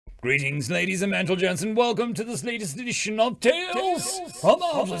Greetings, ladies and gents, and welcome to this latest edition of Tales from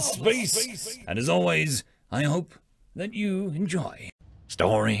Outer Space. And as always, I hope that you enjoy.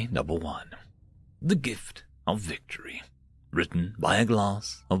 Story number 1. The Gift of Victory. Written by a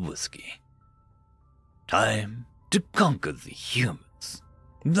glass of whiskey. Time to conquer the humans.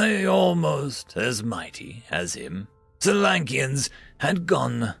 They almost as mighty as him. Solankians had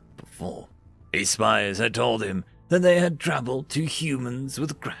gone before. His spies had told him that they had traveled to humans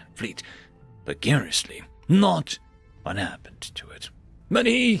with a grand fleet, but curiously, not what happened to it. But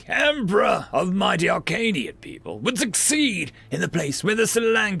he, Emperor of mighty Arcadian people, would succeed in the place where the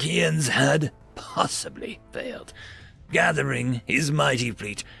Solankians had possibly failed. Gathering his mighty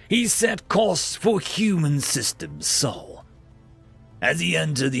fleet, he set course for human system Sol. As he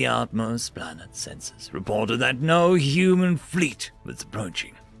entered the outmost planet, sensors reported that no human fleet was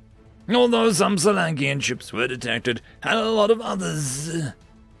approaching. Although some Solankian ships were detected, and a lot of others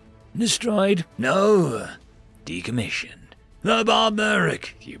destroyed, no, decommissioned. The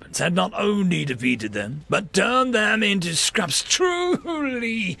barbaric humans had not only defeated them, but turned them into scraps.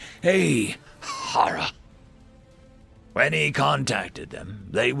 Truly a horror. When he contacted them,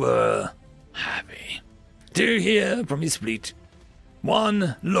 they were happy to hear from his fleet.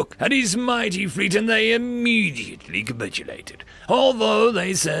 One look at his mighty fleet and they immediately capitulated, although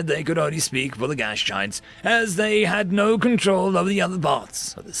they said they could only speak for the gas giants, as they had no control over the other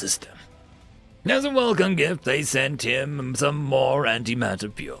parts of the system. As a welcome gift, they sent him some more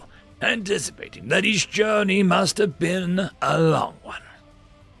antimatter fuel, anticipating that his journey must have been a long one.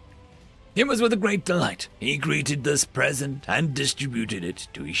 It was with a great delight he greeted this present and distributed it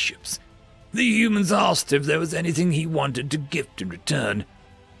to his ships. The humans asked if there was anything he wanted to gift in return,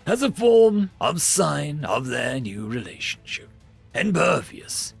 as a form of sign of their new relationship.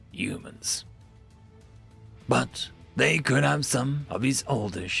 Impervious humans. But they could have some of his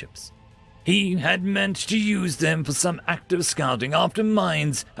older ships. He had meant to use them for some active scouting after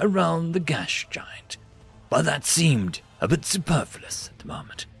mines around the gas giant, but that seemed a bit superfluous at the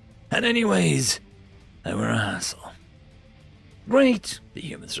moment. And anyways, they were a hassle. Great, the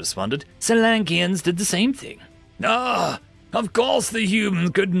humans responded. Solankians did the same thing. Of course the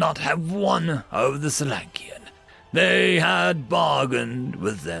humans could not have won over the Solankian. They had bargained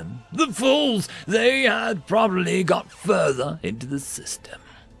with them. The fools! They had probably got further into the system.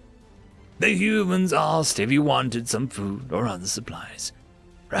 The humans asked if he wanted some food or other supplies.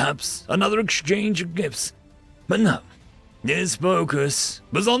 Perhaps another exchange of gifts. But no, his focus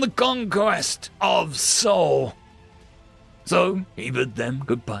was on the conquest of Sol. So he bid them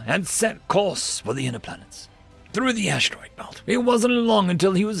goodbye and set course for the inner planets. Through the asteroid belt, it wasn't long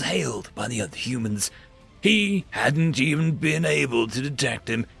until he was hailed by the other humans. He hadn't even been able to detect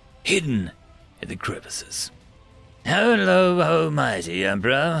him, hidden in the crevices. Hello, oh mighty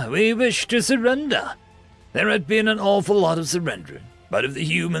Emperor. We wish to surrender. There had been an awful lot of surrendering, but if the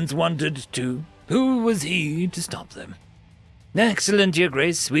humans wanted to, who was he to stop them? Excellent, Your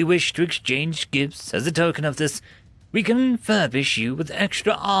Grace. We wish to exchange gifts as a token of this. We can furbish you with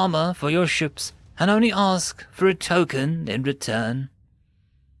extra armor for your ships, and only ask for a token in return.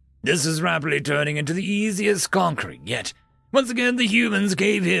 This is rapidly turning into the easiest conquering yet. Once again, the humans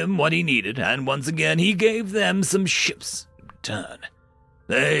gave him what he needed, and once again he gave them some ships in return.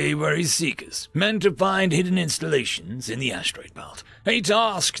 They were his seekers, meant to find hidden installations in the asteroid belt, a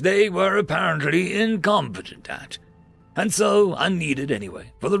task they were apparently incompetent at, and so unneeded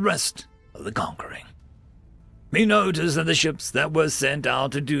anyway for the rest of the conquering. He noticed that the ships that were sent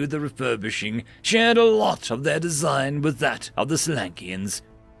out to do the refurbishing shared a lot of their design with that of the Solankians.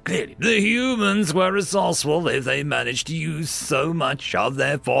 Clearly, the humans were resourceful if they managed to use so much of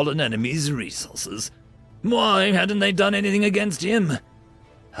their fallen enemy's resources. Why hadn't they done anything against him?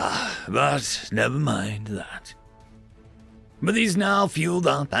 But never mind that. With these now fueled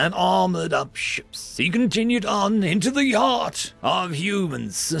up and armored up ships, he continued on into the heart of human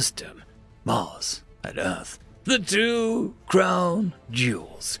system, Mars and Earth. The two crown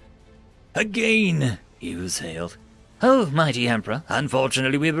jewels. Again, he was hailed. Oh, mighty Emperor,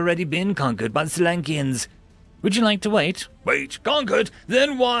 unfortunately we have already been conquered by the Solankians. Would you like to wait? Wait, conquered?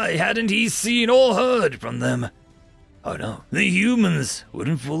 Then why hadn't he seen or heard from them? Oh no, the humans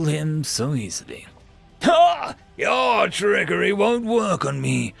wouldn't fool him so easily. Ha! Your trickery won't work on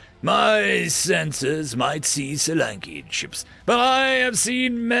me. My senses might see Solankian ships, but I have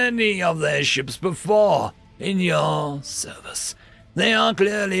seen many of their ships before. In your service. They are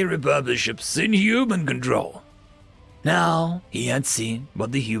clearly refurbished ships in human control. Now he had seen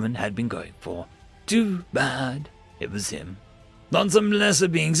what the human had been going for. Too bad it was him. On some lesser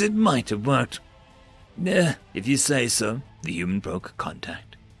beings it might have worked. If you say so, the human broke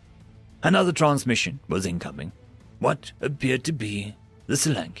contact. Another transmission was incoming. What appeared to be the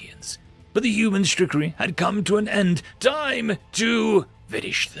Solankians. But the humans' trickery had come to an end. Time to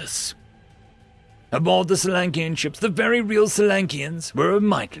finish this. Aboard the Solankian ships, the very real Solankians were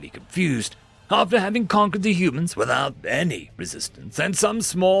mightily confused. After having conquered the humans without any resistance and some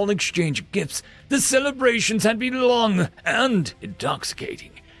small exchange of gifts, the celebrations had been long and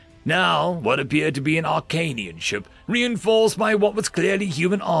intoxicating. Now, what appeared to be an Arcanian ship, reinforced by what was clearly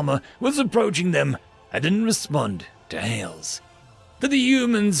human armor, was approaching them and didn't respond to hails. Did the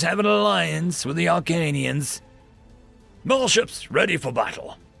humans have an alliance with the Arcanians? More ships ready for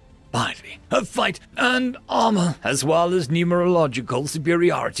battle. Finally, a fight and armor, as well as numerological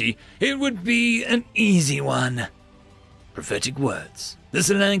superiority. It would be an easy one. Prophetic words. The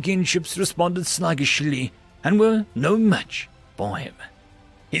Solankian ships responded sluggishly and were no match for him.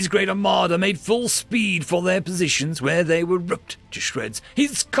 His great armada made full speed for their positions where they were ripped to shreds.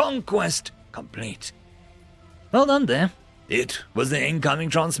 His conquest complete. Well done there. It was the incoming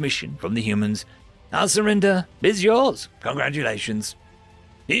transmission from the humans. Our surrender is yours. Congratulations.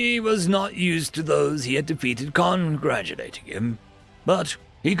 He was not used to those he had defeated congratulating him, but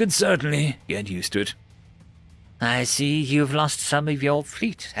he could certainly get used to it. I see you've lost some of your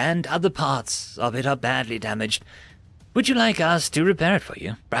fleet, and other parts of it are badly damaged. Would you like us to repair it for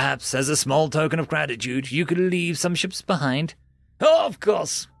you? Perhaps as a small token of gratitude, you could leave some ships behind? Oh, of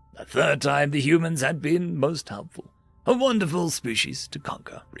course. The third time the humans had been most helpful. A wonderful species to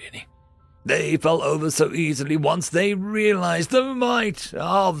conquer, really. They fell over so easily once they realized the might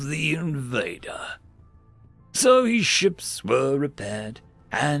of the invader. So his ships were repaired,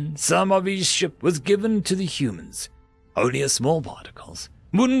 and some of his ship was given to the humans. Only a small particles.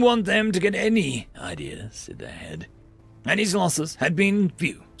 Wouldn't want them to get any ideas in their head. And his losses had been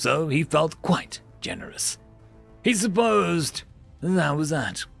few, so he felt quite generous. He supposed that was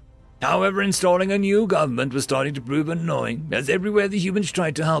that. However, installing a new government was starting to prove annoying, as everywhere the humans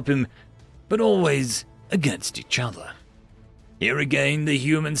tried to help him, but always against each other. Here again, the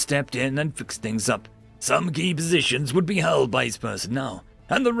humans stepped in and fixed things up. Some key positions would be held by his personnel,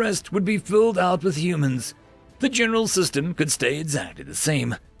 and the rest would be filled out with humans. The general system could stay exactly the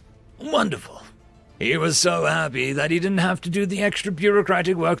same. Wonderful. He was so happy that he didn't have to do the extra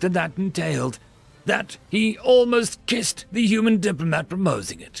bureaucratic work that entailed, that he almost kissed the human diplomat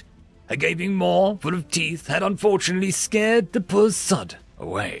proposing it. A gaping maw full of teeth had unfortunately scared the poor sod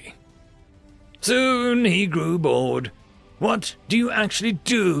away. Soon he grew bored. What do you actually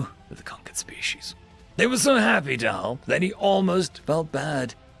do with a conquered species? They were so happy to help that he almost felt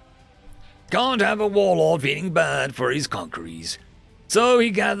bad. Can't have a warlord feeling bad for his conquerees. So he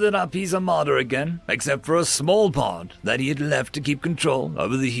gathered up his armada again, except for a small part that he had left to keep control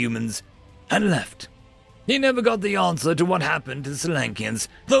over the humans, and left. He never got the answer to what happened to the Solankians.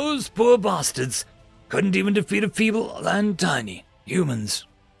 Those poor bastards couldn't even defeat a feeble and tiny humans.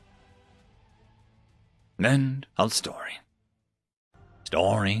 End of story.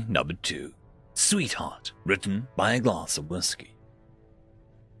 Story number 2. Sweetheart, written by a glass of whiskey.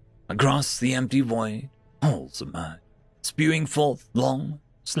 Across the empty void, holes emerged, spewing forth long,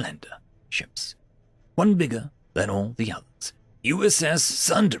 slender ships. One bigger than all the others. USS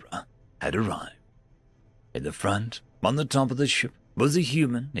Sundara had arrived. In the front, on the top of the ship, was a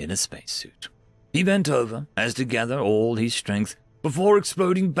human in a spacesuit. He bent over as to gather all his strength before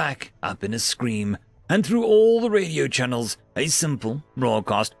exploding back up in a scream, and through all the radio channels, a simple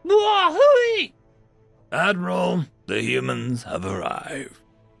broadcast. Wahoo! Admiral, the humans have arrived.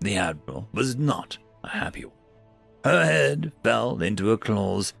 The Admiral was not a happy one. Her head fell into her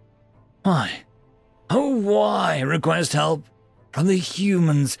claws. Why? Oh, why request help from the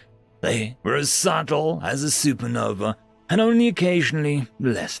humans? They were as subtle as a supernova, and only occasionally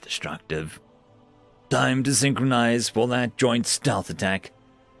less destructive. Time to synchronize for that joint stealth attack.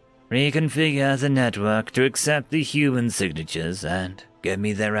 Reconfigure the network to accept the human signatures and get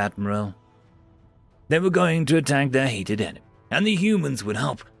me their Admiral. They were going to attack their hated enemy, and the humans would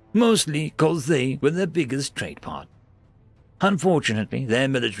help, mostly because they were their biggest trade partner. Unfortunately, their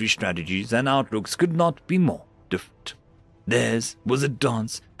military strategies and outlooks could not be more different. Theirs was a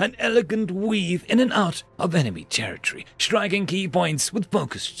dance, an elegant weave in and out of enemy territory, striking key points with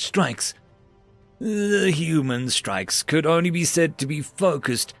focused strikes. The human strikes could only be said to be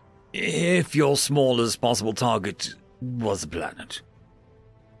focused if your smallest possible target was a planet.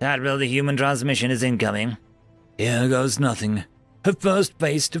 Admiral, the human transmission is incoming. Here goes nothing. Her first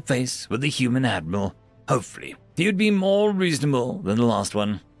face-to-face with the human Admiral. Hopefully, he would be more reasonable than the last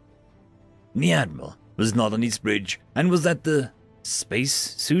one. The Admiral was not on his bridge and was at the space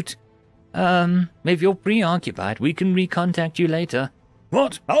suit. If you're preoccupied, we can recontact you later.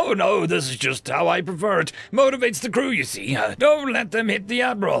 What? Oh no, this is just how I prefer it. Motivates the crew, you see. Don't let them hit the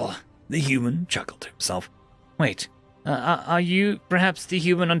Admiral. The human chuckled to himself. Wait, are you perhaps the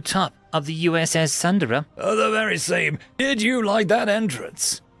human on top of the USS Sundara? The very same. Did you like that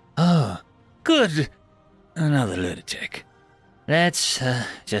entrance? Oh, good. Another lunatic. Let's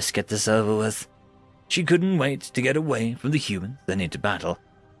just get this over with. She couldn't wait to get away from the humans and into battle.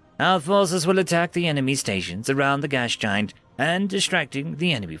 Our forces will attack the enemy stations around the gas giant and distracting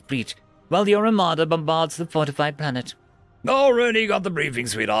the enemy fleet, while your armada bombards the fortified planet. Already got the briefing,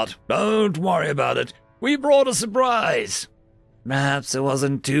 sweetheart. Don't worry about it. We brought a surprise. Perhaps it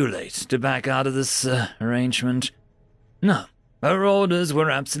wasn't too late to back out of this arrangement. No, her orders were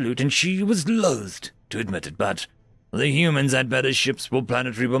absolute, and she was loath to admit it, but the humans had better ships for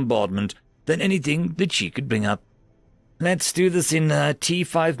planetary bombardment than anything that she could bring up. Let's do this in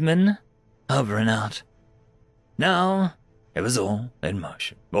T5 min. Over and out. Now, it was all in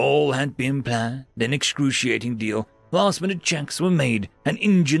motion. All had been planned, an excruciating deal. Last-minute checks were made, and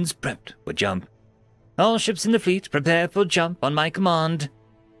engines prepped for jump. All ships in the fleet prepare for jump on my command.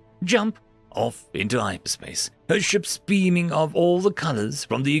 Jump off into hyperspace, her ships beaming of all the colors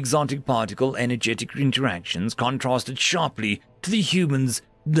from the exotic particle energetic interactions contrasted sharply to the humans'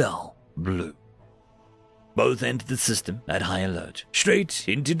 dull blue. Both entered the system at high alert, straight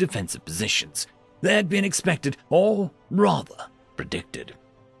into defensive positions. They had been expected, or rather, predicted.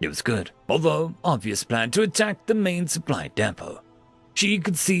 It was good, although obvious plan to attack the main supply depot. She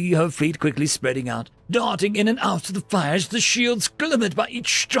could see her fleet quickly spreading out, darting in and out of the fire as the shields glimmered by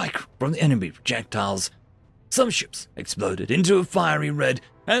each strike from the enemy projectiles. Some ships exploded into a fiery red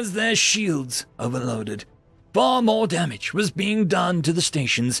as their shields overloaded. Far more damage was being done to the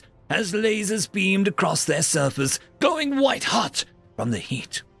stations as lasers beamed across their surface, glowing white-hot from the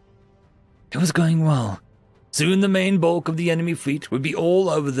heat. It was going well. Soon the main bulk of the enemy fleet would be all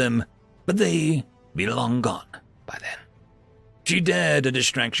over them, but they'd be long gone by then. She dared a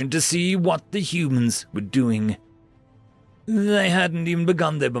distraction to see what the humans were doing. They hadn't even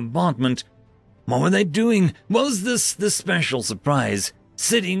begun their bombardment. What were they doing? Was this the special surprise,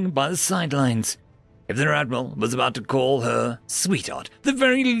 sitting by the sidelines? If their admiral was about to call her sweetheart, the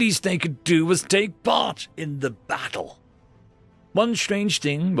very least they could do was take part in the battle. One strange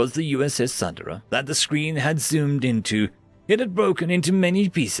thing was the USS Sundara that the screen had zoomed into. It had broken into many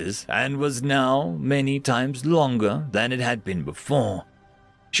pieces and was now many times longer than it had been before.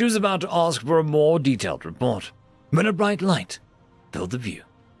 She was about to ask for a more detailed report when a bright light filled the view.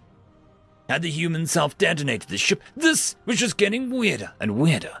 Had the human self-detonated the ship? This was just getting weirder and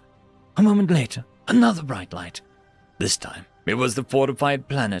weirder. A moment later, another bright light. This time, it was the fortified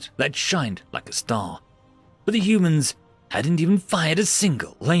planet that shined like a star. But the humans hadn't even fired a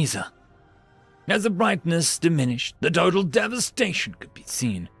single laser. As the brightness diminished, the total devastation could be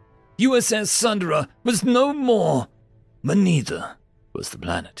seen. USS Sundara was no more, but neither was the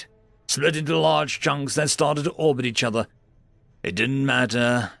planet, split into large chunks that started to orbit each other. It didn't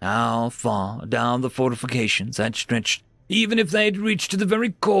matter how far down the fortifications had stretched. Even if they had reached to the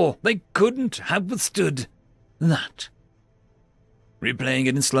very core, they couldn't have withstood that. Replaying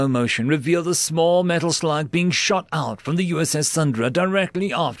it in slow motion revealed a small metal slug being shot out from the USS Sundara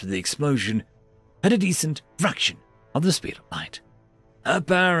directly after the explosion, at a decent fraction of the speed of light.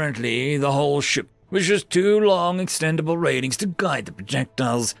 Apparently, the whole ship was just two long extendable ratings to guide the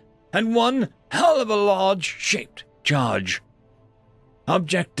projectiles, and one hell of a large-shaped charge.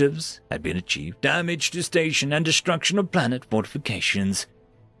 Objectives had been achieved, damage to station and destruction of planet fortifications.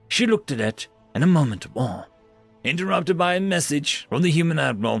 She looked at it in a moment of awe, interrupted by a message from the human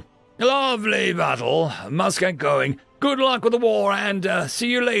admiral. Lovely battle. Must get going. Good luck with the war and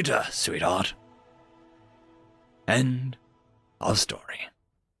see you later, sweetheart. End of story.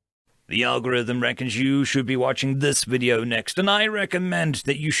 The algorithm reckons you should be watching this video next, and I recommend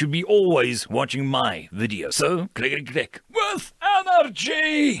that you should be always watching my video. So, click with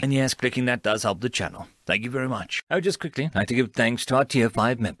energy! And yes, clicking that does help the channel. Thank you very much. I would just quickly like to give thanks to our Tier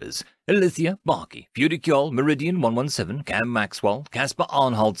 5 members: Elithia, Barky, Futicule, Meridian117, Cam Maxwell, Casper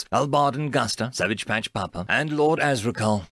Arnholtz, Albarden Gusta, Savage Patch Papa, and Lord Azrakal.